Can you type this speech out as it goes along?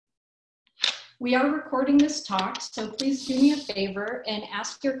We are recording this talk, so please do me a favor and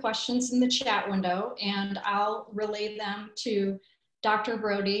ask your questions in the chat window, and I'll relay them to Dr.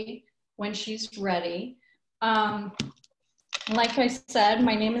 Broady when she's ready. Like I said,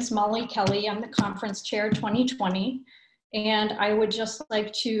 my name is Molly Kelly. I'm the Conference Chair 2020, and I would just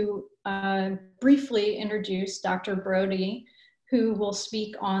like to briefly introduce Dr. Broady, who will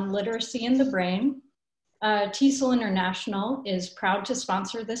speak on literacy in the brain. TESOL International is proud to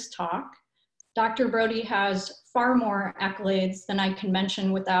sponsor this talk. Dr. Broady has far more accolades than I can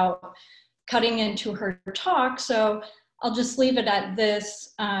mention without cutting into her talk, so I'll just leave it at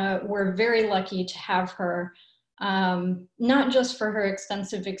this. We're very lucky to have her, not just for her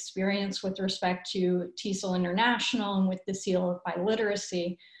extensive experience with respect to TESOL International and with the Seal of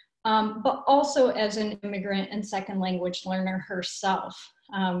Biliteracy, but also as an immigrant and second language learner herself,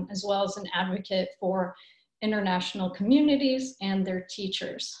 as well as an advocate for international communities and their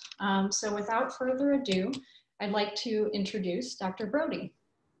teachers. So without further ado, I'd like to introduce Dr. Broady.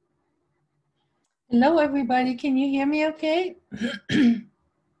 Hello, everybody. Can you hear me okay?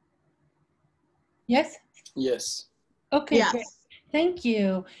 Yes? Yes. Okay, Yes. great. Thank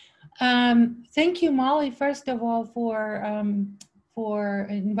you. Thank you, Molly, first of all, for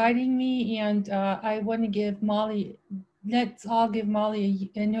inviting me. And I want to give Molly, let's all give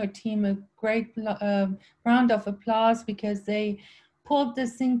Molly and her team a great round of applause, because they pulled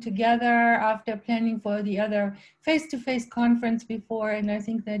this thing together after planning for the other face-to-face conference before, and I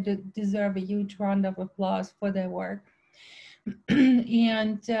think they deserve a huge round of applause for their work.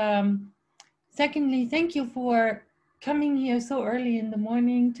 And secondly, thank you for coming here so early in the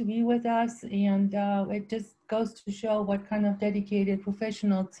morning to be with us, and it just goes to show what kind of dedicated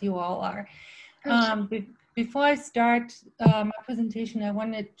professionals you all are. Before I start my presentation, I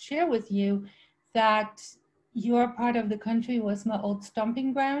want to share with you that your part of the country was my old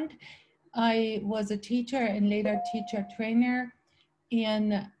stomping ground. I was a teacher and later teacher trainer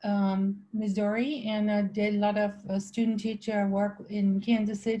in Missouri, and I did a lot of student teacher work in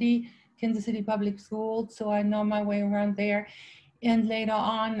Kansas City Public Schools, so I know my way around there. And later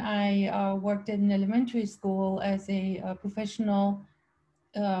on, I worked in an elementary school as a professional,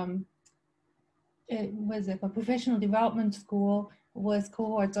 it was a professional development school with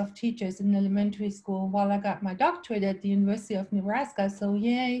cohorts of teachers in elementary school while I got my doctorate at the University of Nebraska. So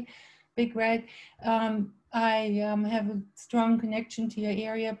yay, Big Red. I have a strong connection to your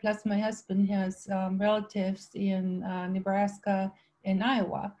area, plus my husband has relatives in Nebraska and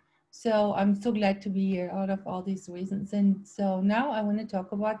Iowa. So I'm so glad to be here out of all these reasons. And so now I want to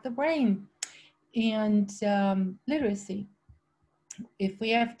talk about the brain and literacy. If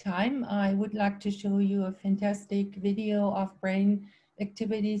we have time, I would like to show you a fantastic video of brain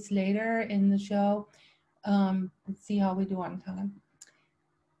activities later in the show. Let's see how we do on time.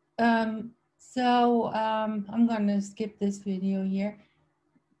 I'm going to skip this video here.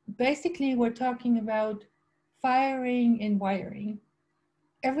 Basically, we're talking about firing and wiring.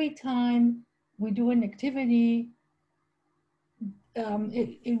 Every time we do an activity,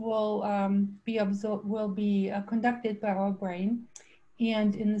 it will be conducted by our brain.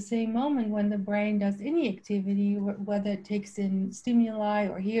 And in the same moment when the brain does any activity, whether it takes in stimuli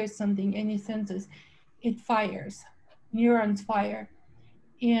or hears something, any senses, it fires. Neurons fire.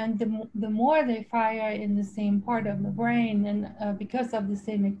 And the more they fire in the same part of the brain, and because of the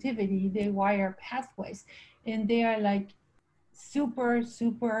same activity, they wire pathways. And they are like super,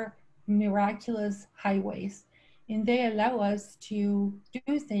 super miraculous highways. And they allow us to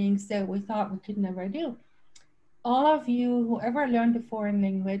do things that we thought we could never do. All of you who ever learned a foreign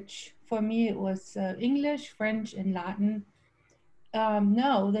language, for me it was English, French, and Latin,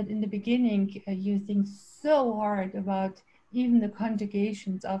 know that in the beginning you think so hard about even the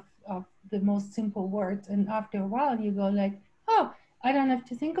conjugations of the most simple words. And after a while you go like, oh, I don't have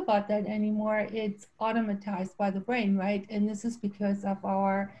to think about that anymore. It's automatized by the brain, right? And this is because of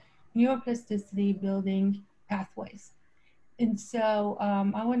our neuroplasticity building pathways. And so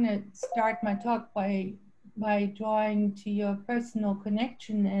I want to start my talk by drawing to your personal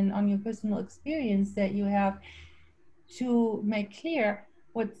connection and on your personal experience that you have to make clear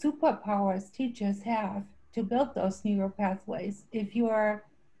what superpowers teachers have to build those neural pathways. If you are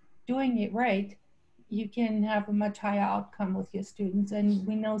doing it right, you can have a much higher outcome with your students. And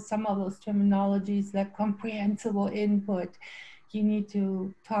we know some of those terminologies like comprehensible input. You need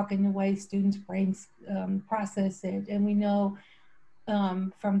to talk in the way students' brains process it. And we know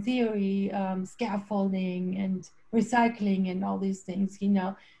from theory, scaffolding and recycling and all these things, you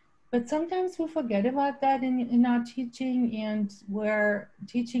know. But sometimes we forget about that in our teaching, and we're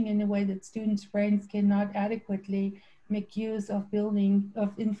teaching in a way that students' brains cannot adequately make use of building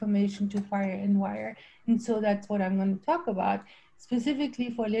of information to fire and wire. And so that's what I'm going to talk about, specifically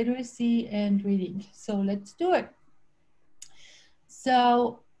for literacy and reading. So let's do it.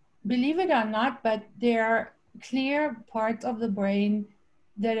 So believe it or not, but there are clear parts of the brain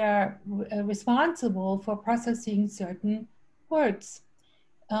that are responsible for processing certain words.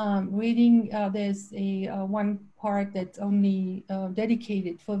 Reading, there's one part that's only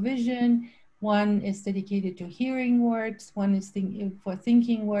dedicated for vision, one is dedicated to hearing words, one is for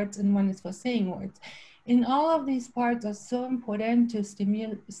thinking words, and one is for saying words. And all of these parts are so important to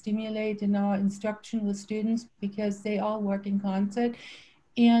stimulate in our instruction with students because they all work in concert.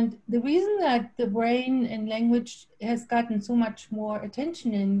 And the reason that the brain and language has gotten so much more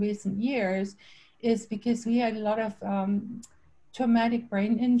attention in recent years is because we had a lot of traumatic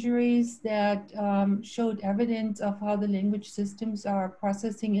brain injuries that showed evidence of how the language systems are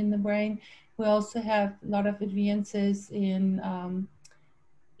processing in the brain. We also have a lot of advances in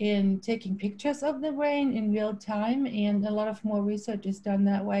taking pictures of the brain in real time, and a lot of more research is done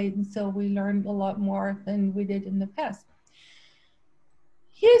that way. And so we learned a lot more than we did in the past.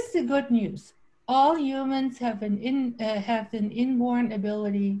 Here's the good news. All humans have an inborn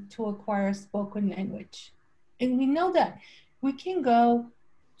ability to acquire spoken language. And we know that. We can go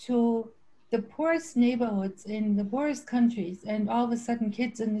to the poorest neighborhoods in the poorest countries, and all of a sudden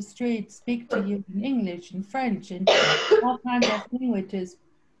kids in the street speak to you in English and French and all kinds of languages.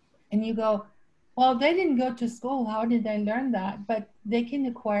 And you go, well, they didn't go to school. How did they learn that? But they can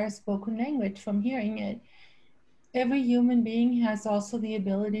acquire spoken language from hearing it. Every human being has also the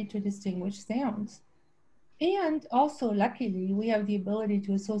ability to distinguish sounds. And also, luckily, we have the ability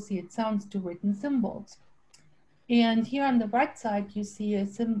to associate sounds to written symbols. And here on the right side, you see a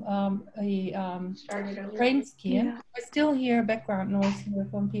brain scan. Yeah. I still hear background noise here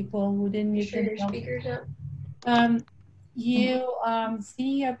from people who didn't mute themselves. Speakers up. You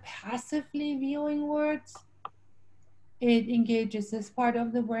see here passively viewing words. It engages this part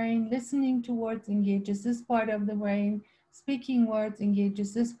of the brain. Listening to words engages this part of the brain. Speaking words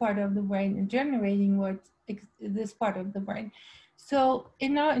engages this part of the brain, and generating words, this part of the brain. So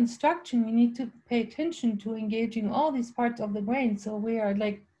in our instruction, we need to pay attention to engaging all these parts of the brain. So we are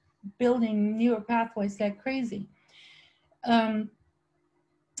like building neural pathways like crazy. The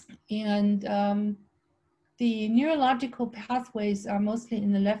neurological pathways are mostly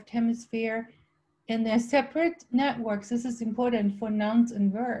in the left hemisphere, and they're separate networks. This is important for nouns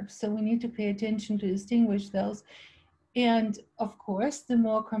and verbs, so we need to pay attention to distinguish those. And of course, the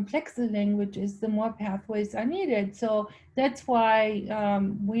more complex the language is, the more pathways are needed. So that's why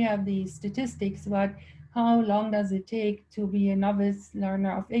we have these statistics about how long does it take to be a novice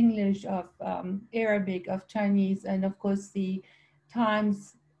learner of English, of Arabic, of Chinese, and of course the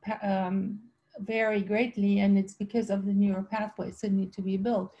times vary greatly, and it's because of the neural pathways that need to be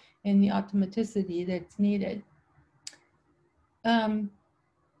built and the automaticity that's needed.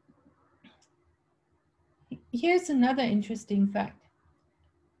 Here's another interesting fact.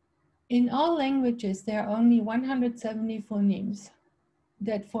 In all languages, there are only 170 phonemes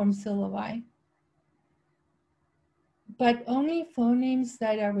that form syllabi. But only phonemes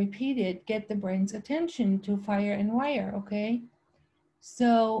that are repeated get the brain's attention to fire and wire, okay?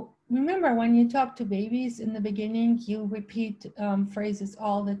 So remember, when you talk to babies in the beginning, you repeat phrases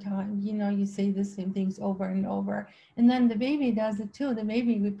all the time. You know, you say the same things over and over. And then the baby does it too. The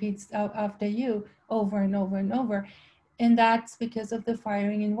baby repeats after you over and over and over. And that's because of the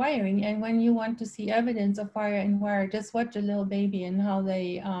firing and wiring. And when you want to see evidence of fire and wire, just watch a little baby and how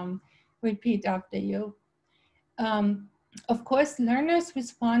they repeat after you. Of course, learners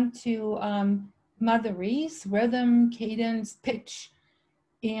respond to motherese, rhythm, cadence, pitch.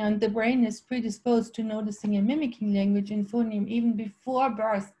 And the brain is predisposed to noticing and mimicking language in phoneme even before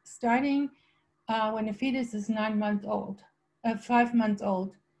birth, starting when a fetus is 9 months old, 5 months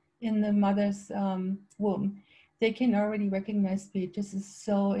old in the mother's womb. They can already recognize speech. This is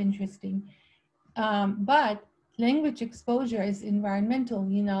so interesting. But language exposure is environmental.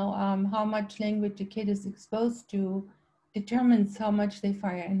 You know, how much language a kid is exposed to determines how much they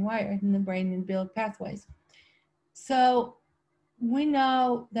fire and wire in the brain and build pathways. So we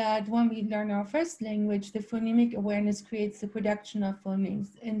know that when we learn our first language, the phonemic awareness creates the production of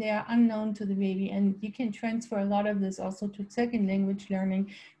phonemes, and they are unknown to the baby. And you can transfer a lot of this also to second language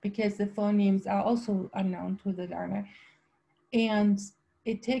learning because the phonemes are also unknown to the learner. And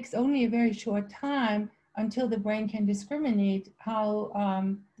it takes only a very short time until the brain can discriminate how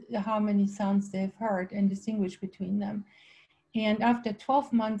many sounds they've heard and distinguish between them. And after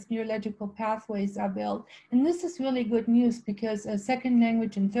 12 months, neurological pathways are built. And this is really good news because as second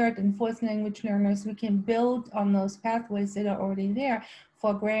language and third and fourth language learners, we can build on those pathways that are already there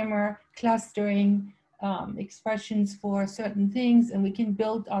for grammar, clustering, expressions for certain things, and we can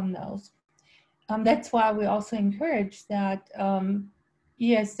build on those. That's why we also encourage that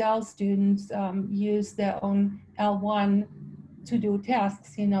ESL students use their own L1 to do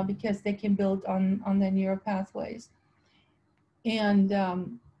tasks, you know, because they can build on their neural pathways. And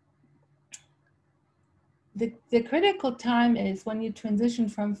the critical time is when you transition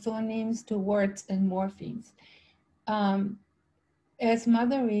from phonemes to words and morphemes. As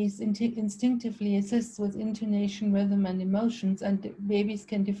motherese instinctively assists with intonation, rhythm, and emotions, and babies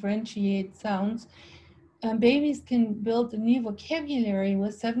can differentiate sounds, babies can build a new vocabulary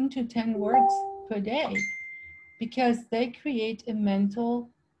with 7 to 10 words per day because they create a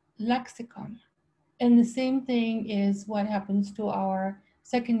mental lexicon. And the same thing is what happens to our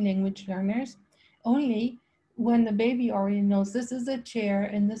second language learners, only when the baby already knows this is a chair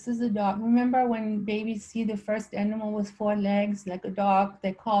and this is a dog. Remember when babies see the first animal with 4 legs, like a dog,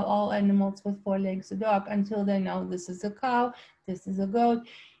 they call all animals with 4 legs a dog until they know this is a cow, this is a goat.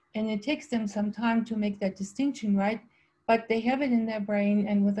 And it takes them some time to make that distinction, right? But they have it in their brain,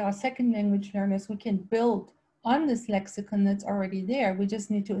 and with our second language learners, we can build on this lexicon that's already there. We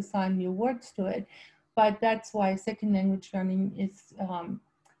just need to assign new words to it. But that's why second language learning is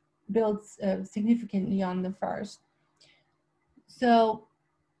builds significantly on the first. So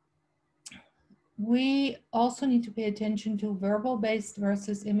we also need to pay attention to verbal-based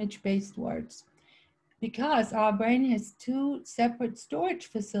versus image-based words, because our brain has 2 separate storage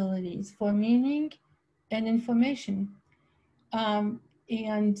facilities for meaning and information. That's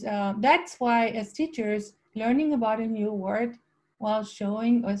why as teachers, learning about a new word while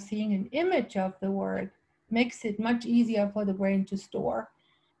showing or seeing an image of the word makes it much easier for the brain to store,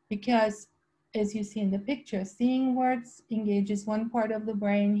 because as you see in the picture, seeing words engages one part of the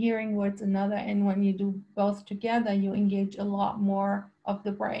brain, hearing words another, and when you do both together, you engage a lot more of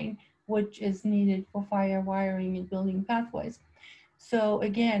the brain, which is needed for wiring and building pathways. So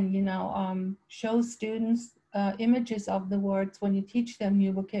again, you know, show students images of the words when you teach them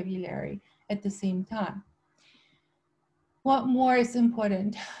new vocabulary at the same time. What more is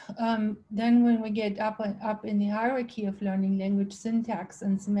important? Then when we get up in the hierarchy of learning language syntax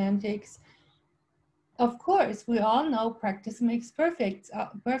and semantics, of course, we all know practice makes perfect.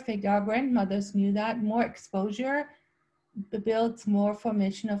 Our grandmothers knew that. More exposure builds more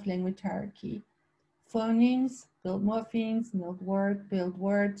formation of language hierarchy. Phonemes build morphemes, build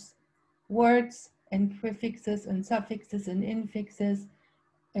words, words and prefixes and suffixes and infixes,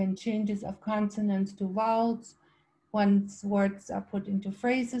 and changes of consonants to vowels. Once words are put into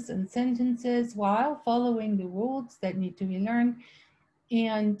phrases and sentences while following the rules that need to be learned.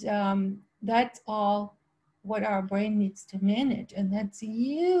 And that's all what our brain needs to manage. And that's a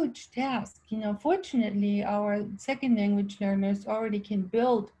huge task. You know, fortunately, our second language learners already can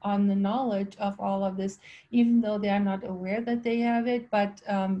build on the knowledge of all of this, even though they are not aware that they have it, but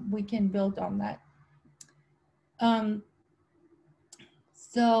we can build on that.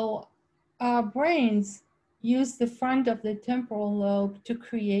 So our brains use the front of the temporal lobe to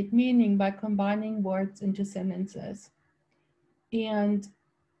create meaning by combining words into sentences. And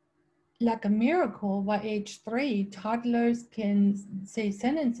like a miracle, by age 3, toddlers can say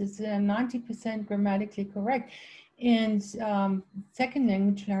sentences that are 90% grammatically correct. And second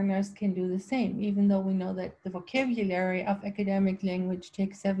language learners can do the same, even though we know that the vocabulary of academic language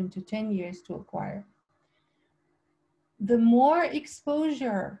takes 7 to 10 years to acquire. The more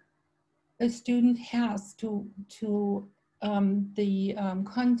exposure a student has to the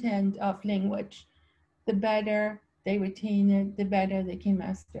content of language, the better they retain it, the better they can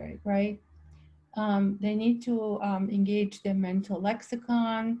master it, right? They need to engage their mental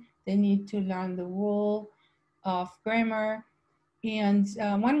lexicon. They need to learn the rule of grammar. And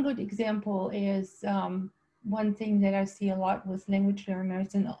one good example is one thing that I see a lot with language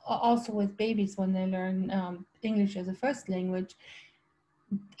learners and also with babies when they learn English as a first language.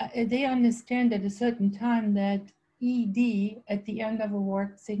 They understand at a certain time that ED at the end of a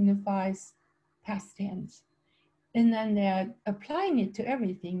word signifies past tense. And then they're applying it to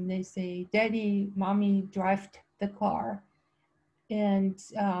everything. They say, Daddy, Mommy drive the car. And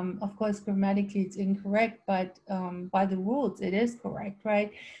of course, grammatically it's incorrect, but by the rules, it is correct,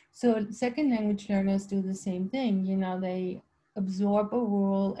 right? So second language learners do the same thing. You know, they absorb a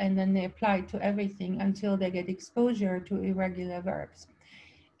rule and then they apply it to everything until they get exposure to irregular verbs.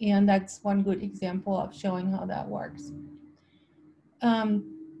 And that's one good example of showing how that works.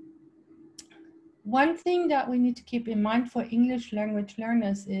 One thing that we need to keep in mind for English language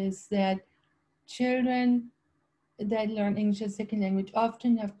learners is that children that learn English as a second language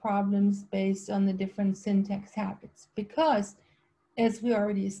often have problems based on the different syntax habits, because, as we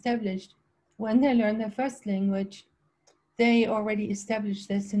already established, when they learn their first language, they already established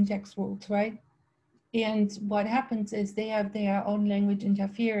their syntax rules, right? And what happens is they have their own language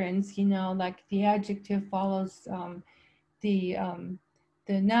interference, you know, like the adjective follows the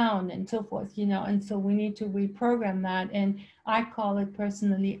noun and so forth, you know, and so we need to reprogram that. And I call it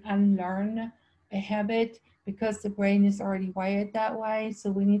personally unlearn a habit, because the brain is already wired that way. So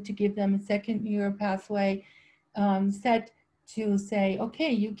we need to give them a second neural pathway set to say,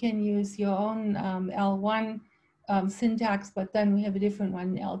 okay, you can use your own L1 syntax, but then we have a different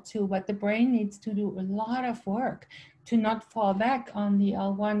one in L2. But the brain needs to do a lot of work to not fall back on the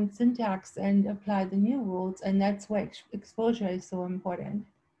L1 syntax and apply the new rules. And that's why exposure is so important.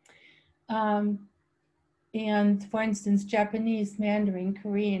 And for instance, Japanese, Mandarin,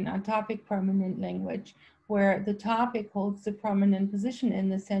 Korean are topic prominent language, where the topic holds the prominent position in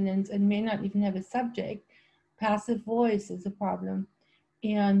the sentence and may not even have a subject. Passive voice is a problem.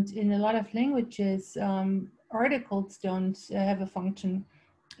 And in a lot of languages, articles don't have a function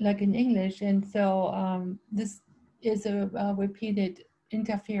like in English. And so this is a repeated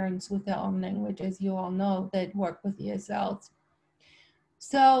interference with their own language, as you all know, that work with ESLs.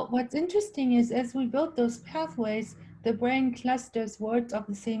 So what's interesting is, as we build those pathways, the brain clusters words of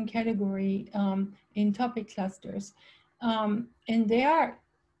the same category in topic clusters. And they are,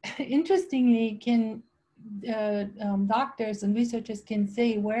 interestingly, doctors and researchers can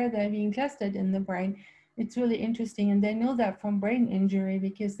say where they're being clustered in the brain. It's really interesting, and they know that from brain injury,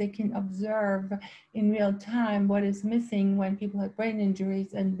 because they can observe in real time what is missing when people have brain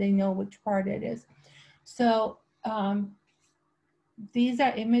injuries, and they know which part it is. So these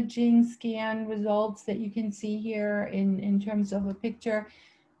are imaging scan results that you can see here in terms of a picture.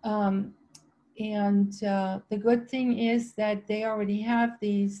 The good thing is that they already have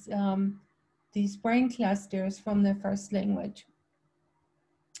these brain clusters from their first language.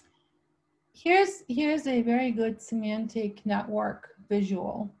 Here's a very good semantic network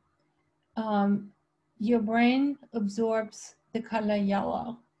visual. Your brain absorbs the color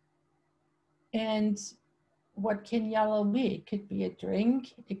yellow. And what can yellow be? It could be a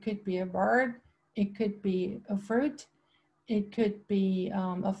drink, it could be a bird, it could be a fruit, it could be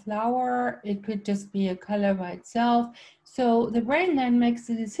a flower, it could just be a color by itself. So the brain then makes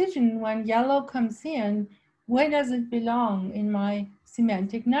the decision, when yellow comes in, where does it belong in my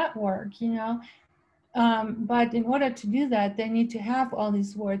semantic network, you know? But in order to do that, they need to have all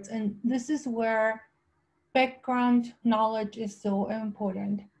these words. And this is where background knowledge is so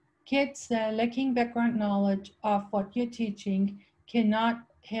important. Kids that are lacking background knowledge of what you're teaching cannot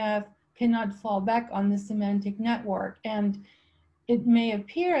fall back on the semantic network. And it may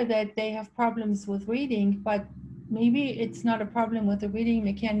appear that they have problems with reading, but maybe it's not a problem with the reading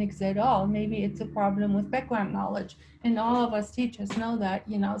mechanics at all. Maybe it's a problem with background knowledge. And all of us teachers know that,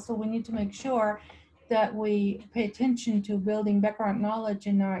 you know, so we need to make sure that we pay attention to building background knowledge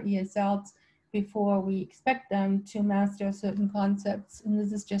in our ESLs before we expect them to master certain concepts. And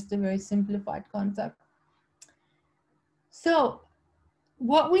this is just a very simplified concept. So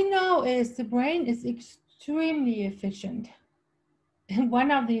what we know is the brain is extremely efficient. And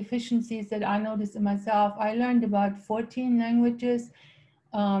one of the efficiencies that I noticed in myself, I learned about 14 languages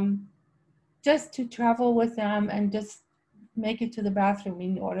just to travel with them and just make it to the bathroom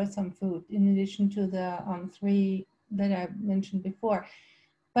and order some food, in addition to the 3 that I mentioned before.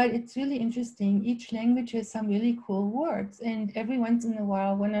 But it's really interesting. Each language has some really cool words. And every once in a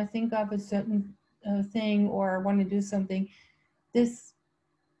while, when I think of a certain thing or want to do something, this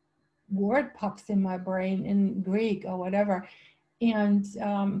word pops in my brain in Greek or whatever. And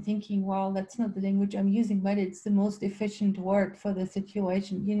thinking, well, that's not the language I'm using, but it's the most efficient word for the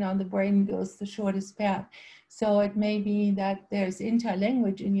situation. You know, the brain goes the shortest path. So it may be that there's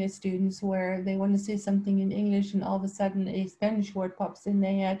interlanguage in your students where they want to say something in English and all of a sudden a Spanish word pops in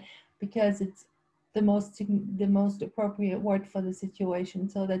their head because it's the most appropriate word for the situation.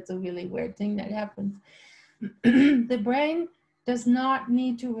 So that's a really weird thing that happens. The brain does not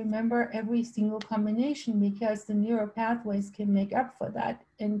need to remember every single combination, because the neural pathways can make up for that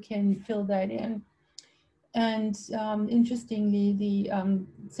and can fill that in. And interestingly, the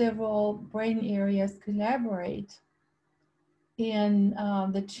several brain areas collaborate in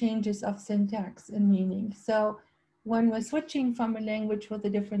the changes of syntax and meaning. So when we're switching from a language with a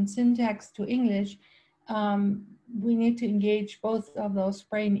different syntax to English, we need to engage both of those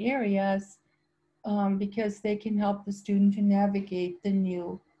brain areas because they can help the student to navigate the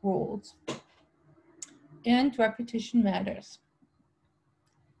new rules. and repetition matters.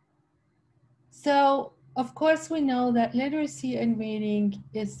 So, of course, we know that literacy and reading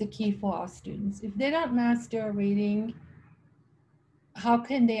is the key for our students. If they don't master reading, how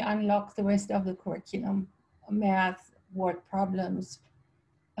can they unlock the rest of the curriculum? Math, word problems,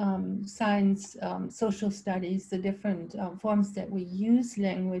 science, social studies, the different forms that we use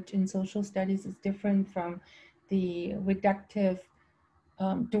language in social studies is different from the reductive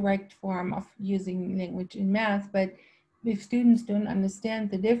direct form of using language in math. But if students don't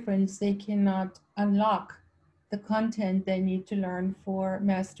understand the difference, they cannot unlock the content they need to learn for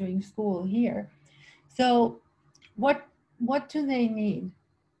mastering school here. So what do they need?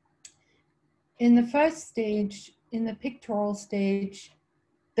 In the first stage, in the pictorial stage,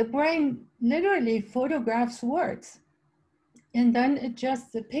 the brain literally photographs words and then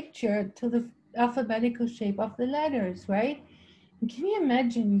adjusts the picture to the alphabetical shape of the letters, right? And can you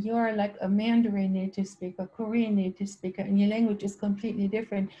imagine you're like a Mandarin native speaker, Korean native speaker, and your language is completely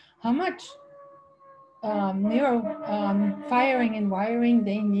different? How much neural firing and wiring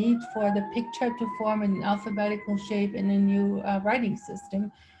they need for the picture to form an alphabetical shape in a new writing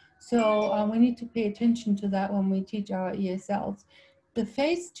system? So we need to pay attention to that when we teach our ESLs. The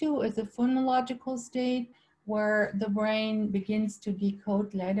phase 2 is a phonological state where the brain begins to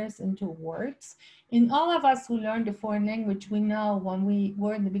decode letters into words. And all of us who learned a foreign language, we know when we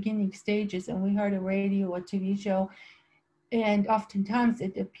were in the beginning stages and we heard a radio or TV show, and oftentimes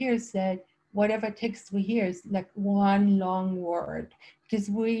it appears that whatever text we hear is like one long word, because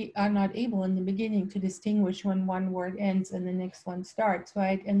we are not able in the beginning to distinguish when one word ends and the next one starts,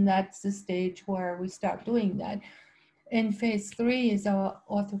 right? And that's the stage where we start doing that. And phase 3 is our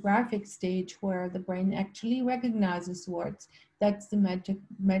orthographic stage where the brain actually recognizes words. That's the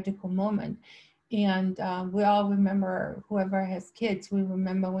magical moment. And we all remember, whoever has kids, we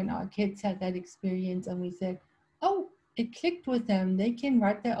remember when our kids had that experience and we said, oh, it clicked with them. They can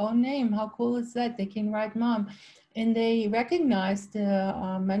write their own name. How cool is that? They can write mom. And they recognize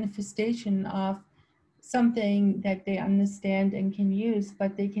the manifestation of something that they understand and can use,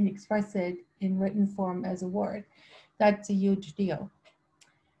 but they can express it in written form as a word. That's a huge deal.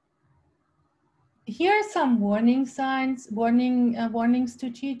 Here are some warning signs, warnings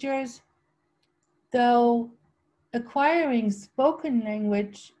to teachers. Though acquiring spoken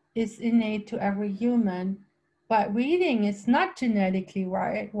language is innate to every human, but reading is not genetically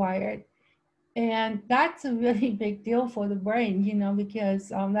wired. And that's a really big deal for the brain, you know, because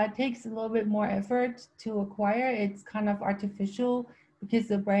that takes a little bit more effort to acquire. It's kind of artificial because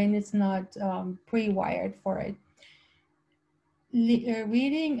the brain is not pre-wired for it.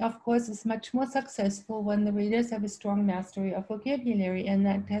 Reading, of course, is much more successful when the readers have a strong mastery of vocabulary, and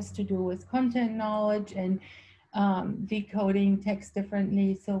that has to do with content knowledge and decoding text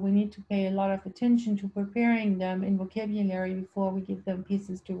differently. So we need to pay a lot of attention to preparing them in vocabulary before we give them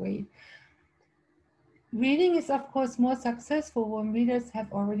pieces to read. Reading is, of course, more successful when readers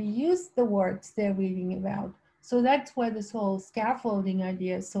have already used the words they're reading about. So that's why this whole scaffolding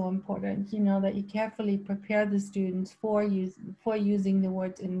idea is so important, you know, that you carefully prepare the students for using the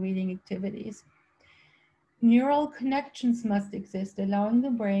words in reading activities. Neural connections must exist, allowing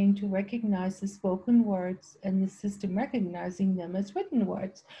the brain to recognize the spoken words and the system recognizing them as written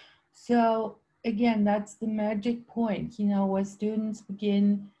words. So again, that's the magic point, you know, where students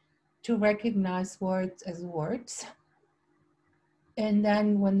begin to recognize words as words. And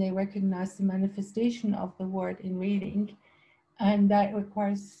then when they recognize the manifestation of the word in reading, and that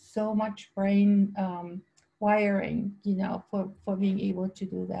requires so much brain wiring, you know, for being able to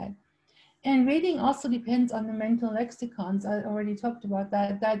do that. And reading also depends on the mental lexicons. I already talked about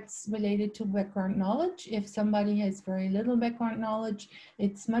that. That's related to background knowledge. If somebody has very little background knowledge,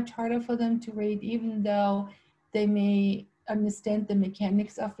 it's much harder for them to read, even though they may understand the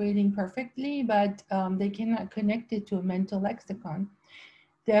mechanics of reading perfectly, but they cannot connect it to a mental lexicon.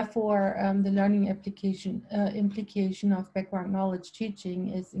 Therefore, the learning implication of background knowledge teaching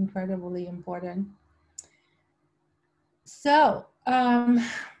is incredibly important. So,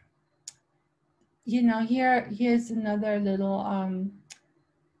 you know, here's another little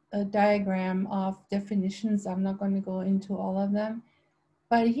a diagram of definitions. I'm not going to go into all of them,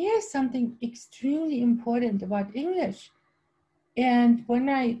 but here's something extremely important about English. And when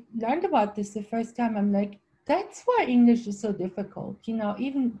I learned about this the first time, I'm like, that's why English is so difficult. You know,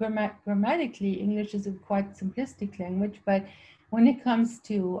 even grammatically, English is a quite simplistic language, but when it comes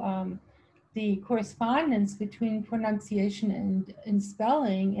to the correspondence between pronunciation and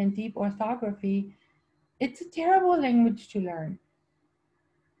spelling and deep orthography, it's a terrible language to learn.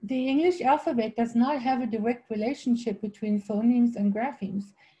 The English alphabet does not have a direct relationship between phonemes and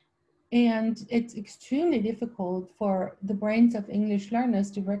graphemes. And it's extremely difficult for the brains of English learners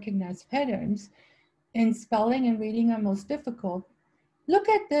to recognize patterns, and spelling and reading are most difficult. Look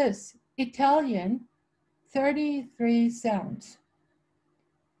at this, Italian, 33 sounds,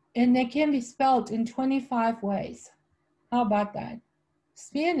 and they can be spelled in 25 ways. How about that?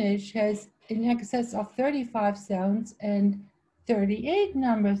 Spanish has in excess of 35 sounds and 38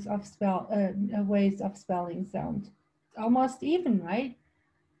 numbers of ways of spelling sound. Almost even, right?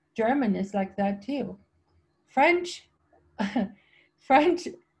 German is like that too. French, French,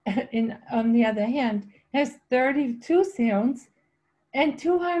 on the other hand, has 32 sounds and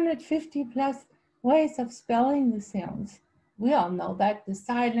 250 plus ways of spelling the sounds. We all know that, the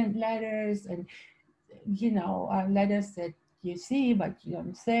silent letters and, letters that you see but you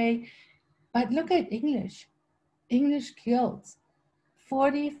don't say. But look at English. English kills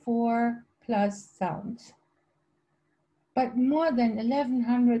 44 plus sounds, but more than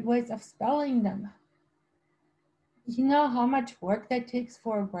 1,100 ways of spelling them. You know how much work that takes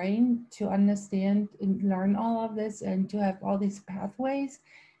for a brain to understand and learn all of this and to have all these pathways.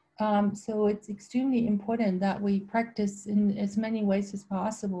 So it's extremely important that we practice in as many ways as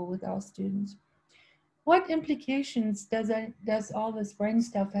possible with our students. What implications does all this brain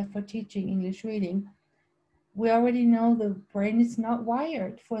stuff have for teaching English reading? We already know the brain is not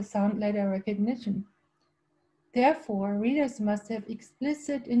wired for sound letter recognition. Therefore, readers must have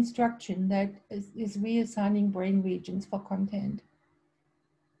explicit instruction that is reassigning brain regions for content.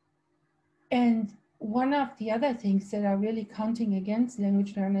 And one of the other things that are really counting against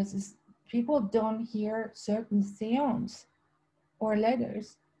language learners is people don't hear certain sounds or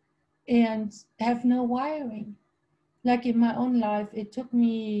letters and have no wiring. Like in my own life, it took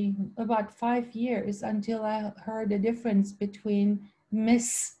me about 5 years until I heard a difference between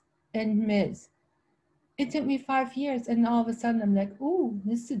miss and ms. It took me 5 years, and all of a sudden I'm like, ooh,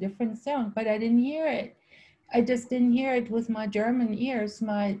 this is a different sound, but I didn't hear it. I just didn't hear it with my German ears.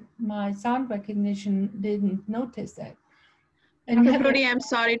 My sound recognition didn't notice it. Dr. Broady, I'm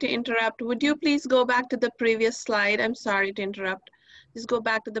sorry to interrupt. Would you please go back to the previous slide? I'm sorry to interrupt. Just go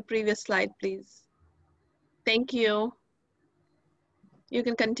back to the previous slide, please. Thank you. You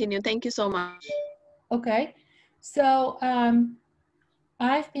can continue. Thank you so much. Okay. So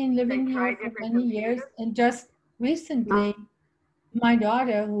I've been living here for many years, and just recently, my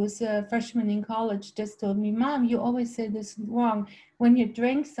daughter, who's a freshman in college, just told me, Mom, you always say this wrong. When you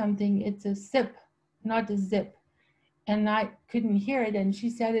drink something, it's a sip, not a zip. And I couldn't hear it, and she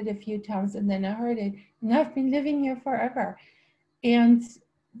said it a few times, and then I heard it, and I've been living here forever. And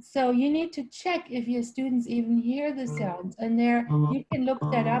so you need to check if your students even hear the sounds, and there you can look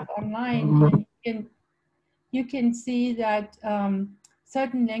that up online, and you can see that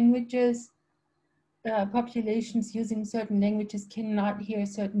certain languages, populations using certain languages cannot hear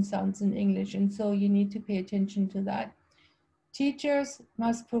certain sounds in English, and so you need to pay attention to that. Teachers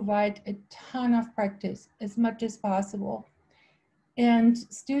must provide a ton of practice, as much as possible. And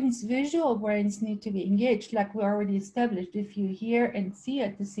students' visual brains need to be engaged, like we already established. If you hear and see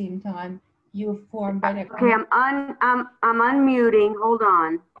at the same time, you form better. Okay, I'm unmuting. Hold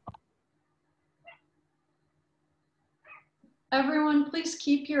on. Everyone, please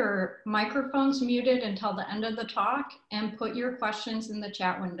keep your microphones muted until the end of the talk and put your questions in the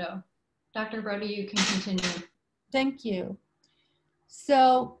chat window. Dr. Broady, you can continue. Thank you.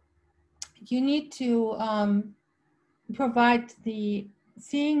 So you need to provide the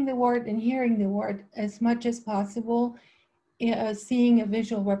seeing the word and hearing the word as much as possible, seeing a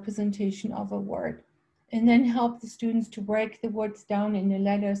visual representation of a word, and then help the students to break the words down into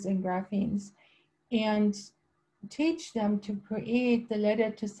letters and graphemes, and teach them to create the letter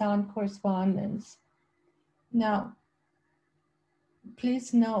to sound correspondence. Now,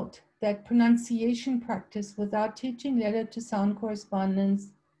 please note that pronunciation practice without teaching letter to sound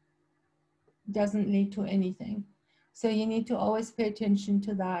correspondence doesn't lead to anything. So you need to always pay attention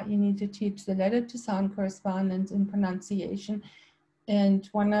to that. You need to teach the letter to sound correspondence and pronunciation. And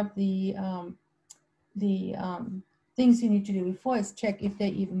one of the things you need to do before is check if they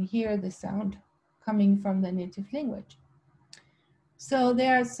even hear the sound coming from the native language. So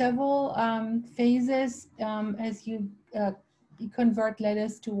there are several phases as you convert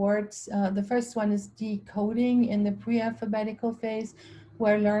letters to words. The first one is decoding in the pre-alphabetical phase,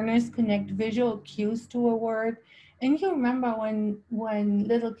 where learners connect visual cues to a word. And you remember when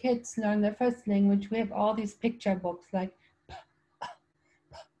little kids learn their first language, we have all these picture books like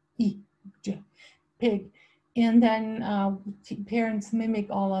pig. And then parents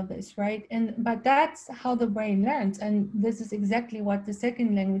mimic all of this, right? But that's how the brain learns. And this is exactly what the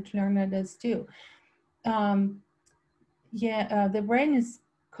second language learner does too. The brain is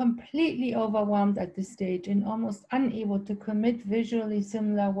completely overwhelmed at this stage and almost unable to commit visually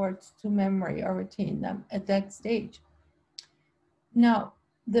similar words to memory or retain them at that stage. Now,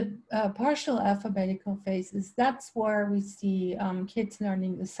 the partial alphabetical phases, that's where we see kids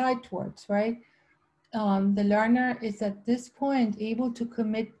learning the sight words, right? The learner is at this point able to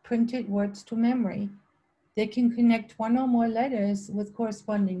commit printed words to memory. They can connect one or more letters with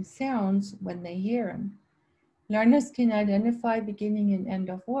corresponding sounds when they hear them. Learners can identify beginning and end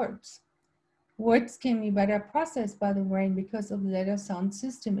of words. Words can be better processed by the brain because of the letter sound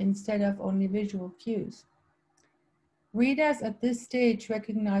system instead of only visual cues. Readers at this stage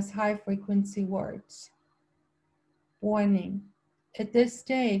recognize high frequency words. Warning, at this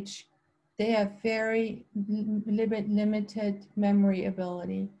stage, they have very limited memory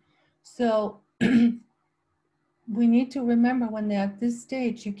ability. So we need to remember when they're at this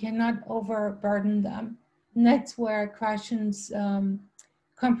stage, you cannot overburden them. And that's where questions,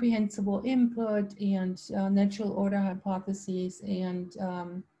 comprehensible input and natural order hypotheses and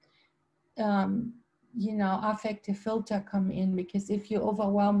you know, affective filter come in, because if you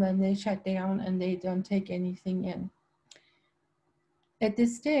overwhelm them, they shut down and they don't take anything in. At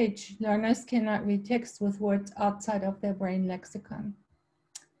this stage, learners cannot read text with words outside of their brain lexicon.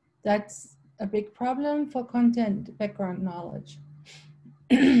 That's a big problem for content background knowledge.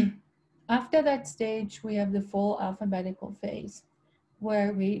 After that stage, we have the full alphabetical phase,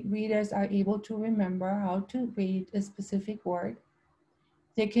 where readers are able to remember how to read a specific word.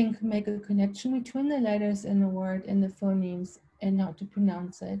 They can make a connection between the letters in the word and the phonemes and how to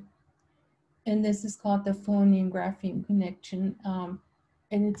pronounce it. And this is called the phoneme-grapheme connection. And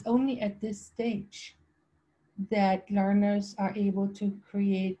it's only at this stage that learners are able to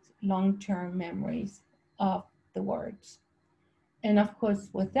create long-term memories of the words. And of course,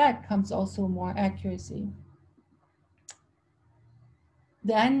 with that comes also more accuracy.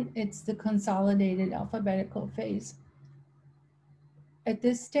 Then it's the consolidated alphabetical phase. At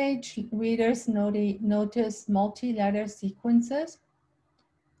this stage, readers notice multi-letter sequences,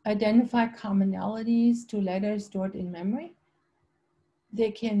 identify commonalities to letters stored in memory.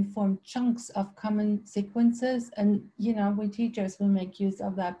 They can form chunks of common sequences, and you know, we teachers will make use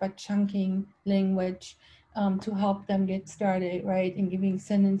of that by chunking language to help them get started, right, and giving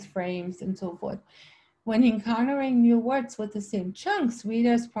sentence frames and so forth. When encountering new words with the same chunks,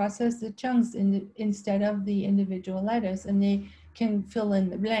 readers process the chunks instead of the individual letters, and they can fill in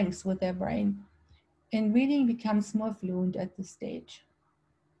the blanks with their brain. And reading becomes more fluent at this stage.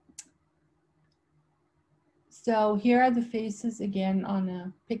 So here are the phases again on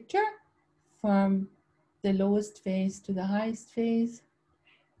a picture, from the lowest phase to the highest phase.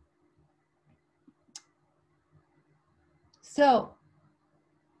 So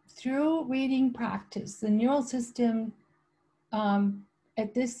through reading practice, the neural system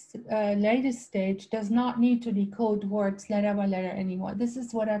at this latest stage does not need to decode words letter by letter anymore. This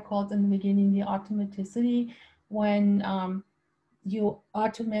is what I called in the beginning the automaticity, when you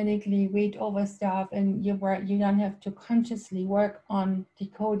automatically read over stuff and you don't have to consciously work on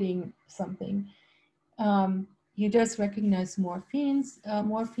decoding something. You just recognize morphemes,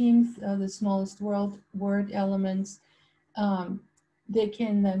 the smallest word elements. They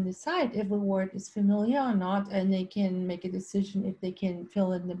can then decide if a word is familiar or not, and they can make a decision if they can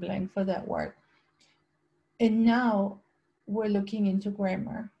fill in the blank for that word. And now we're looking into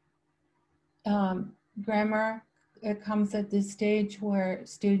grammar. Grammar comes at this stage where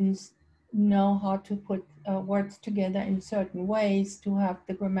students know how to put words together in certain ways to have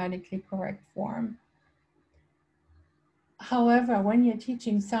the grammatically correct form. However, when you're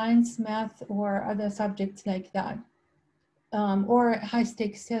teaching science, math, or other subjects like that, or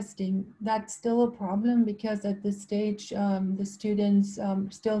high-stakes testing, that's still a problem, because at this stage, the students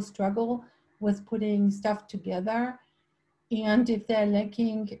still struggle with putting stuff together. And if they're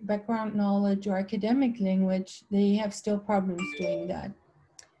lacking background knowledge or academic language, they have still problems doing that.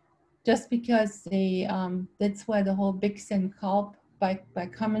 Just because they, that's where the whole Bix and Culp by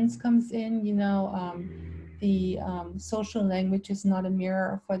Cummins comes in, you know, the social language is not a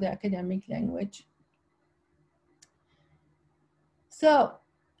mirror for the academic language. So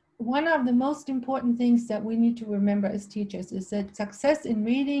one of the most important things that we need to remember as teachers is that success in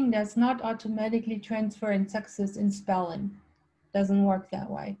reading does not automatically transfer in success in spelling. Doesn't work that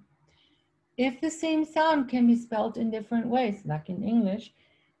way. If the same sound can be spelled in different ways, like in English,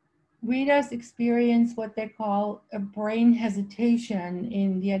 readers experience what they call a brain hesitation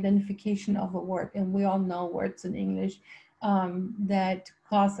in the identification of a word. And we all know words in English that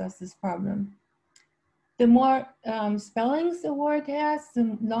cause us this problem. The more spellings the word has,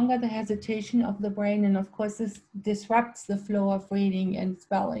 the longer the hesitation of the brain, and of course this disrupts the flow of reading and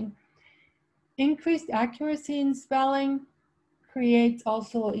spelling. Increased accuracy in spelling creates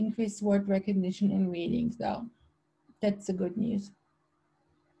also increased word recognition in reading, so that's the good news.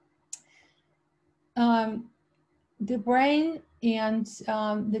 The brain and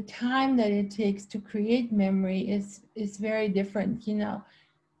the time that it takes to create memory is very different. You know,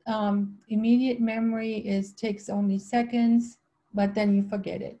 immediate memory takes only seconds, but then you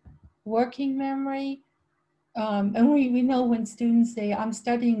forget it. Working memory, and we know when students say, I'm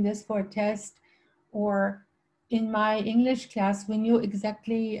studying this for a test, or in my English class, we knew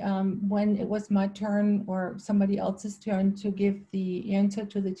exactly when it was my turn or somebody else's turn to give the answer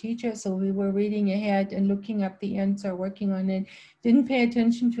to the teacher. So we were reading ahead and looking up the answer, working on it, didn't pay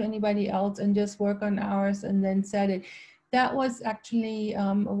attention to anybody else and just work on ours and then said it. That was actually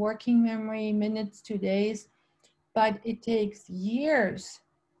a working memory, minutes to days, but it takes years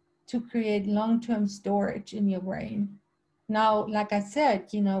to create long-term storage in your brain. Now, like I said,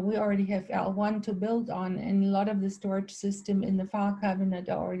 you know, we already have L1 to build on, and a lot of the storage system in the file cabinet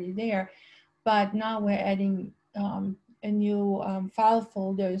are already there. But now we're adding a new file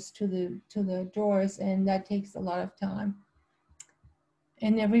folders to the drawers, and that takes a lot of time.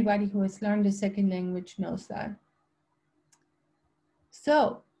 And everybody who has learned a second language knows that.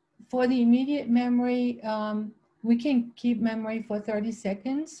 So for the immediate memory, we can keep memory for 30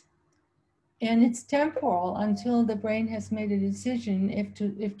 seconds. And it's temporal until the brain has made a decision if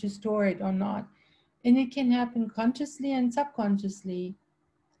to store it or not. And it can happen consciously and subconsciously.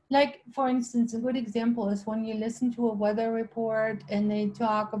 Like, for instance, a good example is when you listen to a weather report and they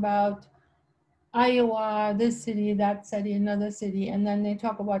talk about Iowa, this city, that city, another city, and then they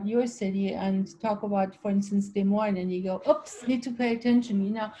talk about your city and talk about, for instance, Des Moines, and you go, oops, need to pay attention,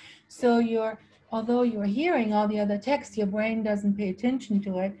 you know. So although you're hearing all the other text, your brain doesn't pay attention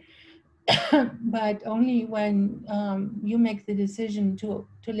to it. But only when you make the decision to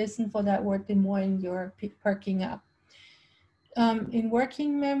listen for that word Des Moines, you're perking up. In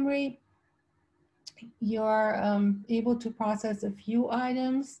working memory, you're able to process a few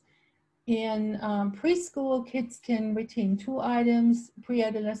items. In preschool, kids can retain 2 items,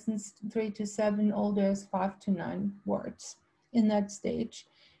 pre-adolescents 3 to 7, older 5 to 9 words in that stage.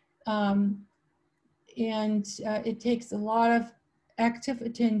 And it takes a lot of active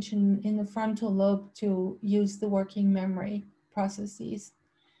attention in the frontal lobe to use the working memory processes.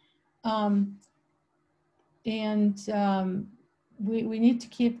 We need to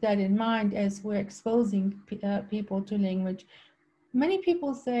keep that in mind as we're exposing people to language. Many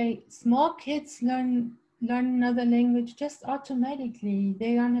people say small kids learn another language just automatically.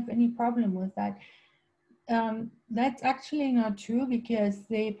 They don't have any problem with that. That's actually not true because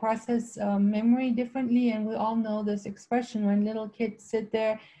they process memory differently, and we all know this expression when little kids sit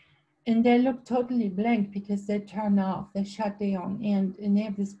there and they look totally blank because they turn off, they shut down, and they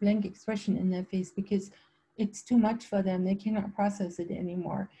have this blank expression in their face because it's too much for them. They cannot process it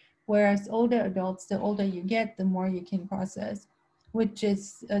anymore. Whereas older adults, the older you get, the more you can process, which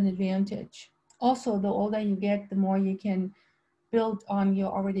is an advantage. Also, the older you get, the more you can build on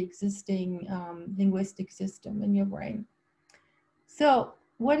your already existing linguistic system in your brain. So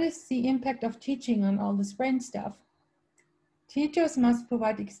what is the impact of teaching on all this brain stuff? Teachers must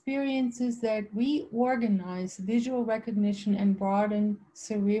provide experiences that reorganize visual recognition and broaden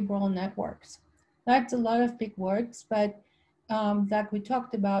cerebral networks. That's a lot of big words, but like we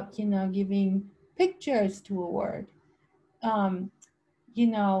talked about, you know, giving pictures to a word, you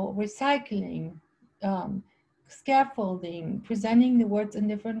know, recycling, scaffolding, presenting the words in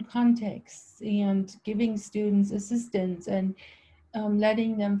different contexts, and giving students assistance, and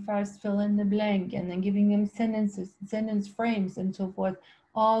letting them first fill in the blank, and then giving them sentences, sentence frames, and so forth,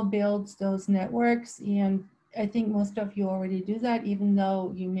 all builds those networks. And I think most of you already do that, even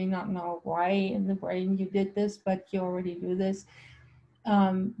though you may not know why in the brain you did this, but you already do this.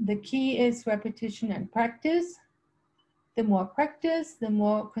 The key is repetition and practice. The more practice, the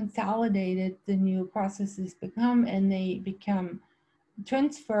more consolidated the new processes become, and they become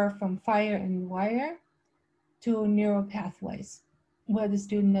transfer from fire and wire to neural pathways, where the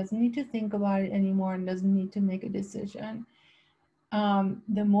student doesn't need to think about it anymore and doesn't need to make a decision.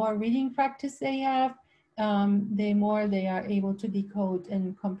 The more reading practice they have, the more they are able to decode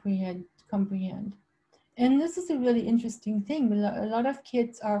and comprehend. And this is a really interesting thing. A lot of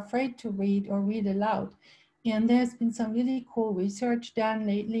kids are afraid to read or read aloud. And there's been some really cool research done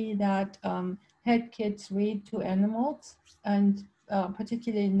lately that had kids read to animals. And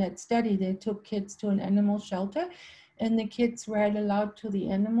particularly in that study, they took kids to an animal shelter and the kids read aloud to the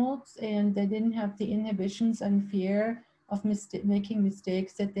animals, and they didn't have the inhibitions and fear of making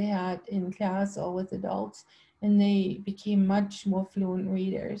mistakes that they had in class or with adults, and they became much more fluent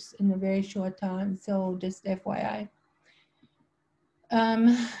readers in a very short time. So just FYI.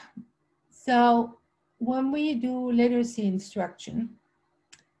 So when we do literacy instruction,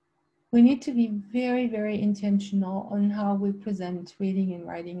 we need to be very, very intentional on how we present reading and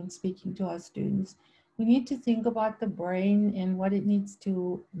writing and speaking to our students. We need to think about the brain and what it needs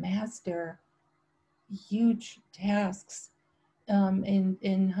to master huge tasks,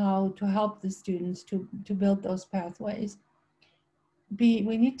 and how to help the students to build those pathways. We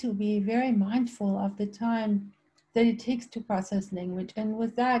need to be very mindful of the time that it takes to process language. And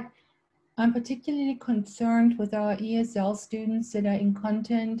with that, I'm particularly concerned with our ESL students that are in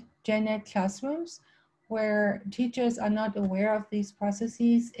content gen ed classrooms where teachers are not aware of these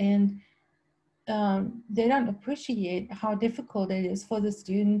processes, and they don't appreciate how difficult it is for the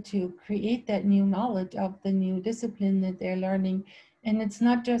student to create that new knowledge of the new discipline that they're learning. And it's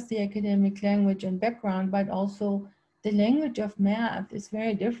not just the academic language and background, but also the language of math is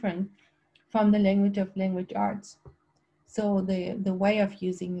very different from the language of language arts. So the way of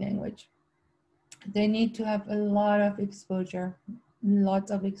using language. They need to have a lot of exposure, lots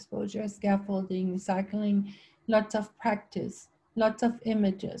of exposure, scaffolding, recycling, lots of practice, lots of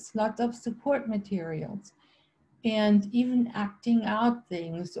images, lots of support materials, and even acting out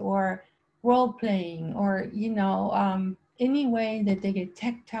things or role playing, or any way that they get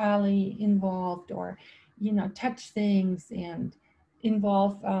tactilely involved, or touch things and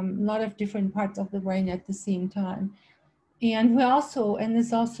involve a lot of different parts of the brain at the same time. And we also, and this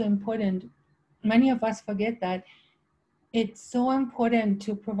is also important, many of us forget that it's so important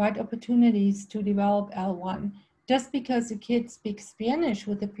to provide opportunities to develop L1. Just because the kids speak Spanish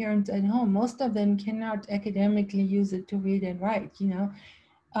with the parents at home, most of them cannot academically use it to read and write,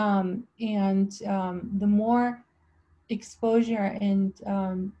 the more exposure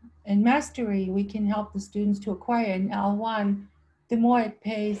and mastery we can help the students to acquire in L1, the more it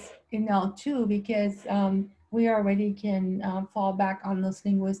pays in L2, because we already can fall back on those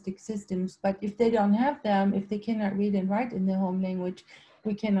linguistic systems. But if they don't have them, if they cannot read and write in their home language,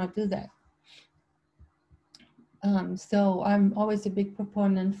 we cannot do that. So I'm always a big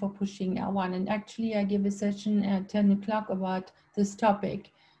proponent for pushing L1. And actually, I give a session at 10 o'clock about this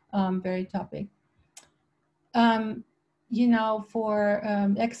topic, very topic. For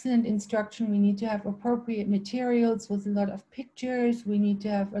excellent instruction, we need to have appropriate materials with a lot of pictures. We need to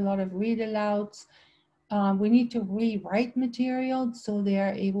have a lot of read alouds. We need to rewrite materials so they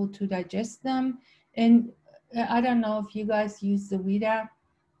are able to digest them. And I don't know if you guys use the WIDA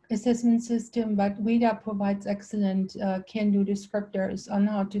assessment system, but WIDA provides excellent can-do descriptors on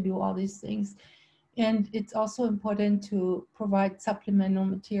how to do all these things. And it's also important to provide supplemental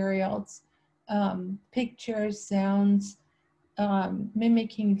materials, pictures, sounds,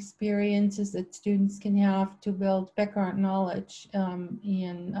 mimicking experiences that students can have to build background knowledge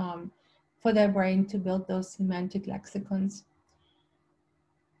for their brain to build those semantic lexicons.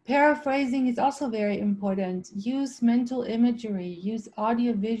 Paraphrasing is also very important. Use mental imagery, use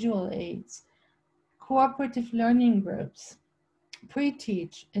audiovisual aids, cooperative learning groups,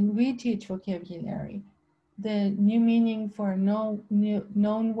 pre-teach and reteach vocabulary, the new meaning for a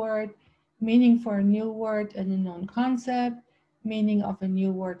known word, meaning for a new word and a known concept, meaning of a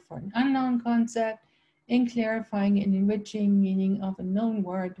new word for an unknown concept, and clarifying and enriching meaning of a known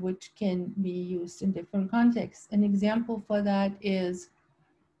word, which can be used in different contexts. An example for that is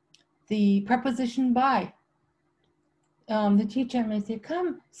the preposition by. The teacher may say,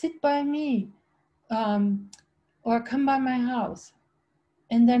 come sit by me, or come by my house.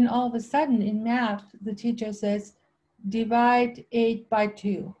 And then all of a sudden in math, the teacher says, divide 8 by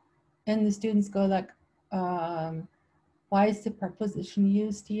 2. And the students go like, why is the preposition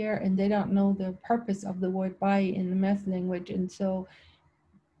used here? And they don't know the purpose of the word by in the math language. And so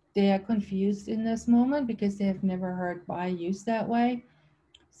they are confused in this moment because they have never heard by used that way.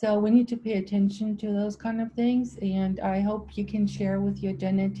 So we need to pay attention to those kind of things. And I hope you can share with your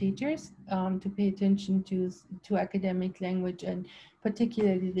gen ed teachers to pay attention to academic language, and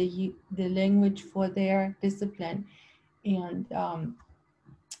particularly the language for their discipline. And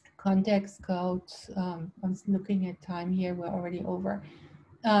context codes. I'm looking at time here, we're already over.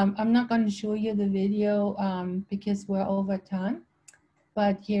 I'm not going to show you the video because we're over time,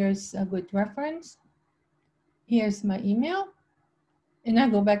 but here's a good reference. Here's my email, and I'll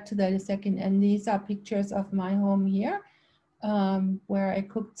go back to that in a second. And these are pictures of my home here, where I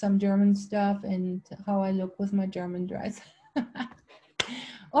cooked some German stuff and how I look with my German dress.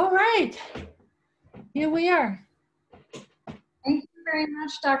 All right, here we are. very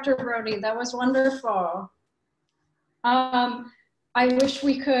much, Dr. Broady. That was wonderful. I wish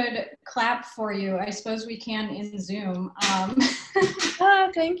we could clap for you. I suppose we can in Zoom.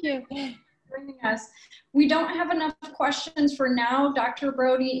 Thank you. Joining us. We don't have enough questions for now. Dr.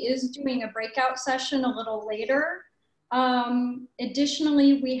 Broady is doing a breakout session a little later.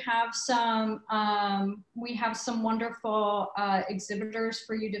 Additionally, we have some wonderful exhibitors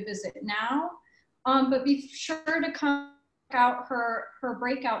for you to visit now. But be sure to come out her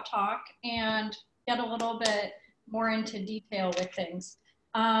breakout talk and get a little bit more into detail with things.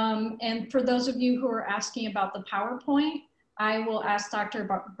 And for those of you who are asking about the PowerPoint, I will ask Dr.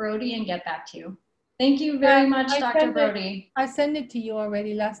 Broady and get back to you. Thank you very much, Dr. Broady. I sent it to you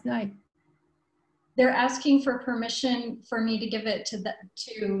already last night. They're asking for permission for me to give it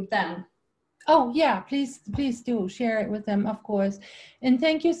to them. Oh yeah, please do share it with them, of course. And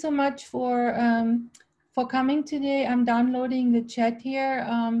thank you so much for coming today. I'm downloading the chat here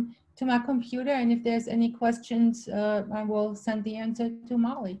to my computer, and if there's any questions, I will send the answer to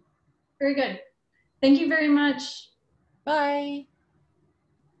Molly. Very good. Thank you very much. Bye.